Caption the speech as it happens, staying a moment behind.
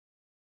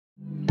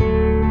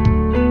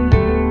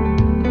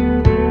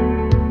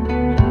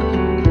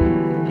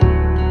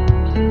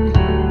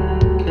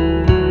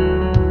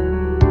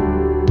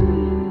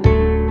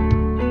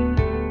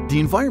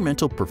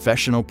environmental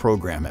professional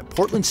program at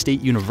Portland State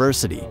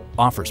University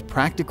offers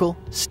practical,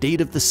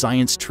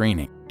 state-of-the-science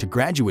training to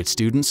graduate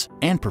students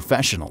and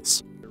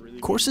professionals.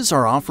 Courses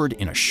are offered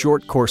in a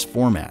short course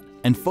format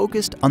and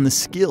focused on the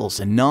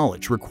skills and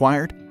knowledge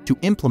required to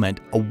implement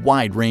a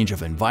wide range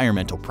of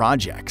environmental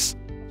projects.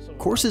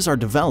 Courses are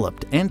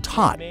developed and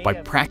taught by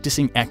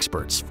practicing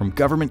experts from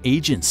government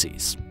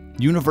agencies,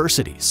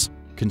 universities,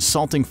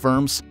 consulting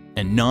firms,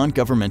 and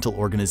non-governmental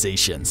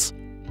organizations.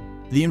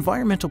 The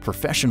Environmental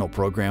Professional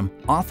Program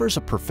offers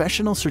a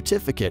professional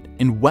certificate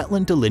in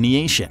wetland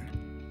delineation.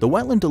 The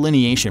Wetland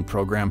Delineation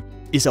Program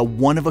is a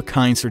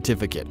one-of-a-kind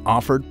certificate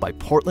offered by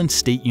Portland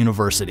State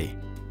University.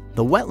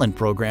 The Wetland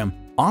Program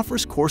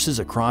offers courses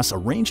across a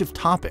range of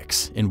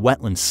topics in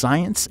wetland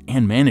science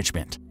and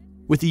management,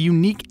 with a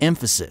unique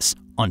emphasis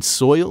on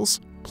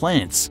soils,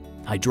 plants,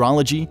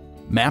 hydrology,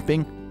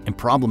 mapping, and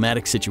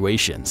problematic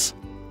situations.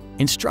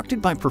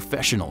 Instructed by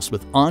professionals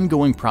with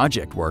ongoing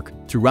project work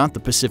throughout the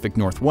Pacific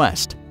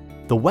Northwest,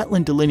 the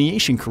Wetland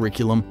Delineation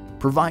curriculum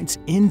provides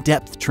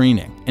in-depth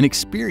training and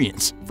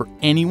experience for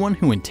anyone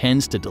who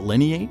intends to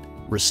delineate,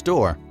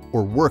 restore,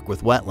 or work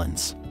with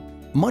wetlands.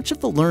 Much of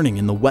the learning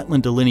in the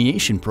Wetland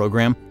Delineation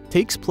program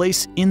takes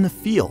place in the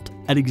field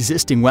at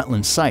existing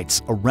wetland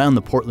sites around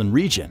the Portland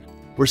region,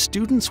 where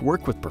students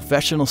work with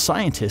professional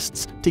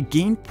scientists to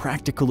gain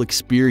practical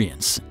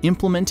experience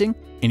implementing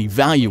and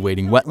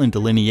evaluating wetland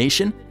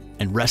delineation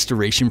and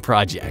restoration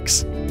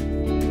projects.